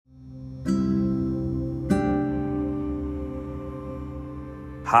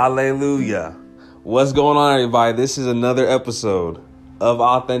Hallelujah. What's going on, everybody? This is another episode of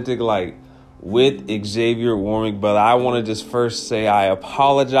Authentic Light with Xavier Warmick. But I want to just first say I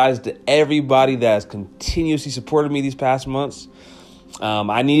apologize to everybody that has continuously supported me these past months.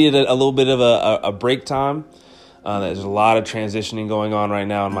 I needed a little bit of a break time. There's a lot of transitioning going on right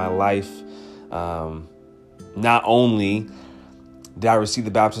now in my life. Not only did I receive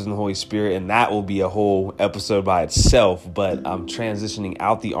the baptism of the Holy Spirit, and that will be a whole episode by itself, but I'm transitioning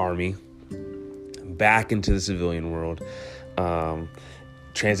out the Army, back into the civilian world,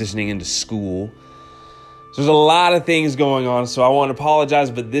 transitioning into school. So there's a lot of things going on, so I want to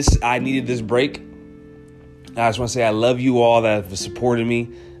apologize, but I needed this break. I just want to say I love you all that have supported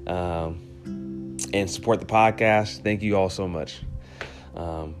me and support the podcast. Thank you all so much.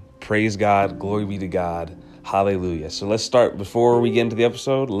 Praise God. Glory be to God. Hallelujah. So let's start. Before we get into the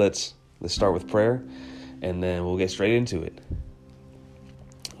episode, let's start with prayer, and then we'll get straight into it.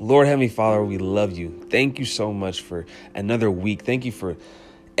 Lord, Heavenly Father, we love you. Thank you so much for another week. Thank you for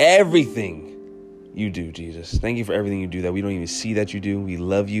everything you do, Jesus. Thank you for everything you do that we don't even see that you do. We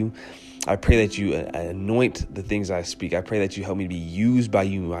love you. I pray that you anoint the things I speak. I pray that you help me to be used by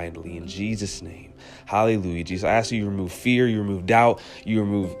you mightily in Jesus' name. Hallelujah, Jesus. I ask you remove fear, you remove doubt, you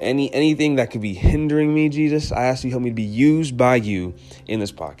remove anything that could be hindering me, Jesus. I ask you help me to be used by you in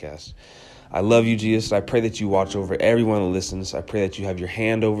this podcast. I love you, Jesus. I pray that you watch over everyone that listens. I pray that you have your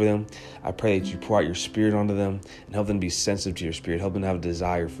hand over them. I pray that you pour out your spirit onto them and help them be sensitive to your spirit. Help them have a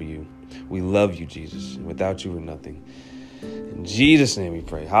desire for you. We love you, Jesus. And without you, we're nothing. In Jesus' name we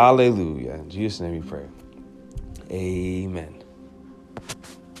pray. Hallelujah. In Jesus' name we pray. Amen.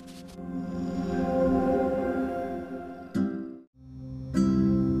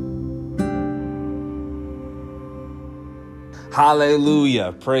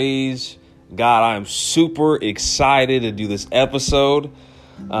 Hallelujah. Praise God. I am super excited to do this episode.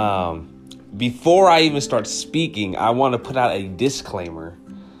 Before I even start speaking, I want to put out a disclaimer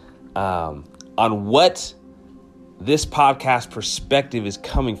on what this podcast perspective is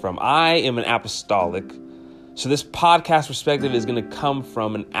coming from. I am an apostolic, so this podcast perspective is going to come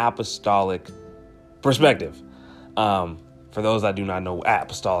from an apostolic perspective. For those that do not know what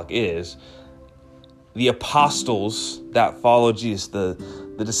apostolic is, the apostles that followed Jesus, the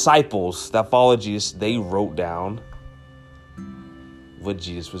disciples that followed Jesus, they wrote down what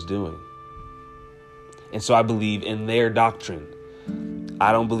Jesus was doing. And so I believe in their doctrine.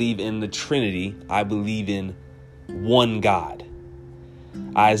 I don't believe in the Trinity. I believe in one God.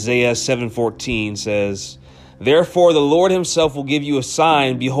 Isaiah 7:14 says, "Therefore the Lord himself will give you a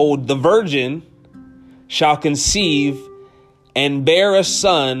sign. Behold, the virgin shall conceive and bear a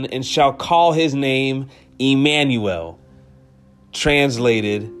son, and shall call his name Emmanuel."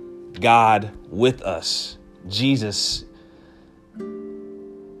 Translated, God with us. Jesus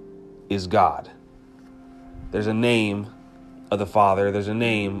is God. There's a name of the Father, there's a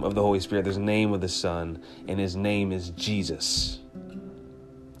name of the Holy Spirit, there's a name of the Son, and his name is Jesus.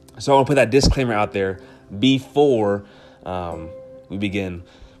 So I want to put that disclaimer out there before we begin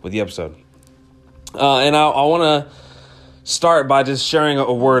with the episode. And I want to start by just sharing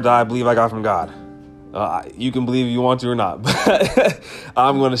a word that I believe I got from God. You can believe if you want to or not, but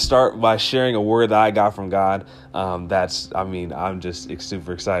I'm going to start by sharing a word that I got from God. I'm just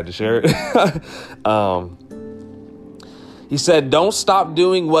super excited to share it. He said, "Don't stop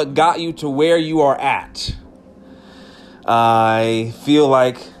doing what got you to where you are at." I feel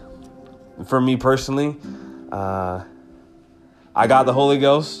like, for me personally, I got the Holy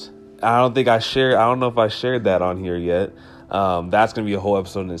Ghost. I don't know if I shared that on here yet. That's going to be a whole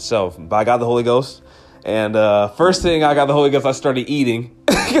episode in itself. But I got the Holy Ghost. And first thing I got the Holy Ghost, I started eating.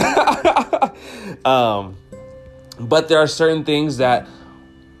 But there are certain things that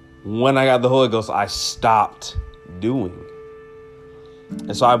when I got the Holy Ghost, I stopped doing.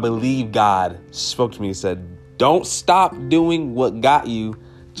 And so I believe God spoke to me and said, don't stop doing what got you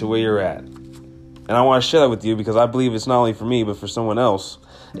to where you're at. And I want to share that with you because I believe it's not only for me, but for someone else.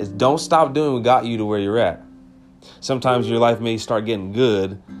 Is don't stop doing what got you to where you're at. Sometimes your life may start getting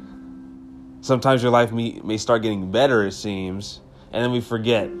good. Sometimes your life may start getting better, it seems. And then we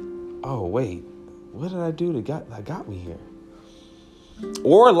forget, oh, wait, what did I do that got me here?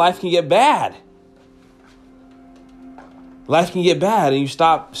 Or life can get bad. Life can get bad and you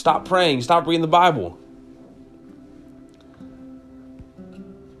stop praying, stop reading the Bible.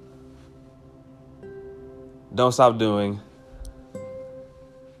 Don't stop doing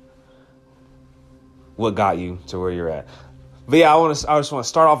what got you to where you're at. But yeah, I just want to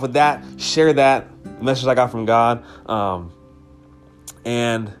start off with that, share that message I got from God.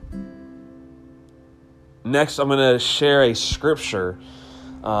 And next I'm going to share a scripture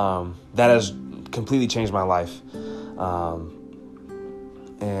that has completely changed my life.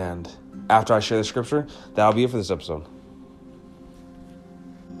 And after I share the scripture, that'll be it for this episode.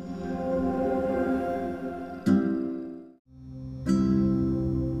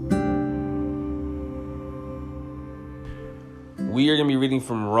 We are going to be reading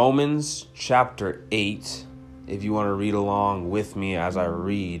from Romans chapter 8, if you want to read along with me as I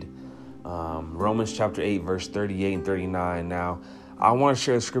read. Romans chapter 8, verse 38 and 39. Now, I want to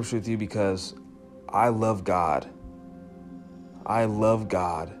share the scripture with you because I love God. I love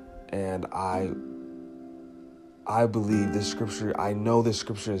God, and I believe this scripture. I know this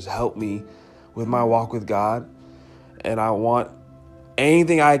scripture has helped me with my walk with God, and I want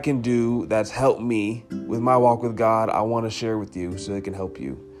anything I can do that's helped me with my walk with God, I want to share with you so it can help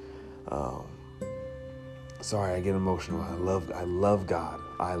you. Sorry, I get emotional. I love God.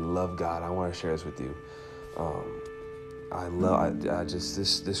 I love God. I want to share this with you.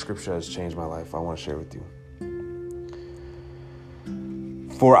 This scripture has changed my life. I want to share with you.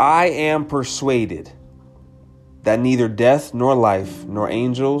 For I am persuaded that neither death nor life, nor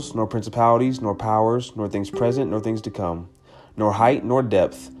angels, nor principalities, nor powers, nor things present, nor things to come, nor height, nor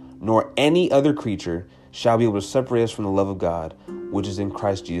depth, nor any other creature shall be able to separate us from the love of God, which is in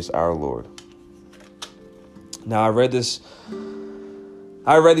Christ Jesus our Lord. Now, I read these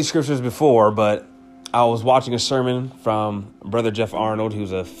scriptures before, but I was watching a sermon from Brother Jeff Arnold,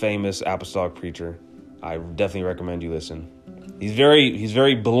 who's a famous apostolic preacher. I definitely recommend you listen. He's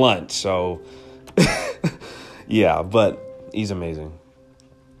very blunt, so yeah, but he's amazing.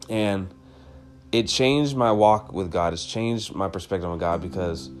 And it changed my walk with God. It's changed my perspective on God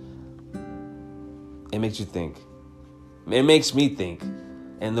because it makes you think. It makes me think.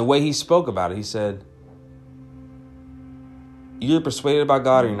 And the way he spoke about it, he said, you're persuaded about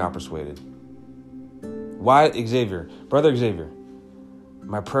God or you're not persuaded. Why, Xavier? Brother Xavier,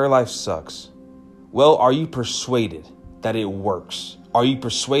 my prayer life sucks. Well, are you persuaded that it works? Are you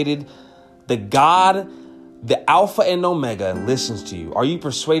persuaded that God, the Alpha and Omega, listens to you? Are you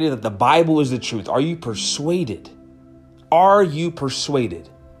persuaded that the Bible is the truth? Are you persuaded? Are you persuaded?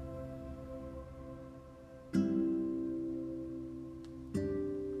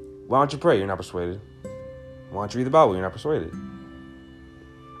 Why don't you pray? You're not persuaded. Why don't you read the Bible? You're not persuaded.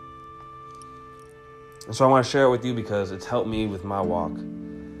 And so I want to share it with you because it's helped me with my walk.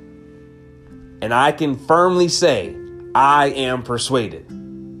 And I can firmly say, I am persuaded.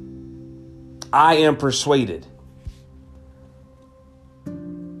 I am persuaded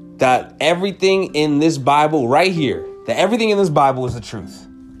that everything in this Bible right here, that everything in this Bible is the truth.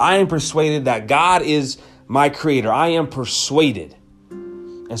 I am persuaded that God is my creator. I am persuaded.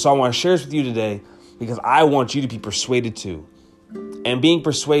 And so I want to share this with you today because I want you to be persuaded too. And being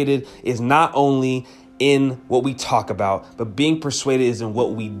persuaded is not only in what we talk about, but being persuaded is in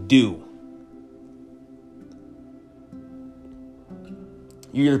what we do.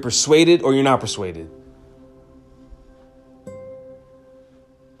 You're either persuaded or you're not persuaded.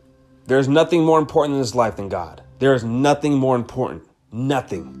 There's nothing more important in this life than God. There is nothing more important.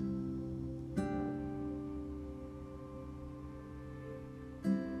 Nothing.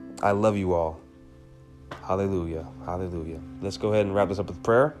 I love you all. Hallelujah. Hallelujah. Let's go ahead and wrap this up with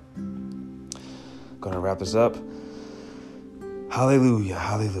prayer. Going to wrap this up. Hallelujah.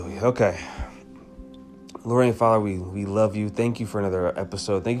 Hallelujah. Okay. Lord and Father, we love you. Thank you for another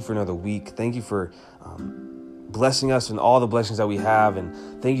episode. Thank you for another week. Thank you for blessing us and all the blessings that we have.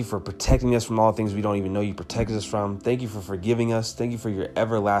 And thank you for protecting us from all things we don't even know you protected us from. Thank you for forgiving us. Thank you for your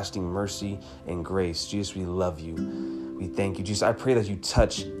everlasting mercy and grace. Jesus, we love you. We thank you, Jesus. I pray that you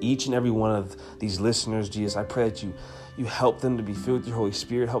touch each and every one of these listeners, Jesus. I pray that you help them to be filled with your Holy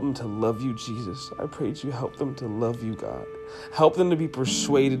Spirit. Help them to love you, Jesus. I pray that you help them to love you, God. Help them to be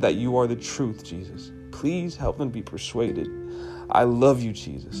persuaded that you are the truth, Jesus. Please help them be persuaded. I love you,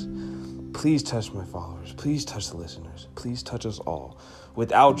 Jesus. Please touch my followers. Please touch the listeners. Please touch us all.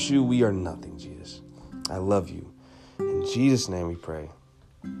 Without you, we are nothing, Jesus. I love you. In Jesus' name we pray.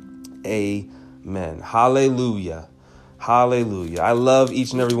 Amen. Hallelujah. Hallelujah. I love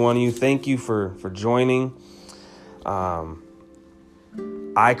each and every one of you. Thank you for joining.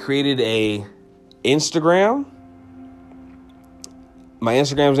 I created a Instagram. My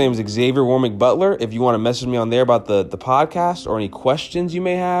Instagram's name is Xavier Warmick Butler. If you want to message me on there about the podcast or any questions you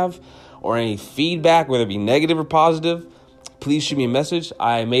may have or any feedback, whether it be negative or positive, please shoot me a message.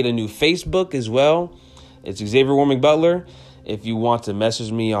 I made a new Facebook as well. It's Xavier Warmick Butler. If you want to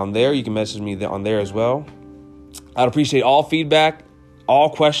message me on there, you can message me on there as well. I'd appreciate all feedback, all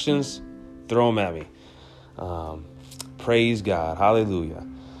questions. Throw them at me. Praise God. Hallelujah.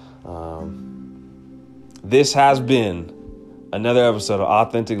 This has been another episode of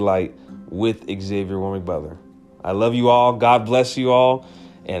Authentic Light with Xavier Warmick Butler. I love you all. God bless you all,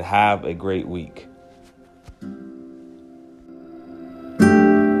 and have a great week.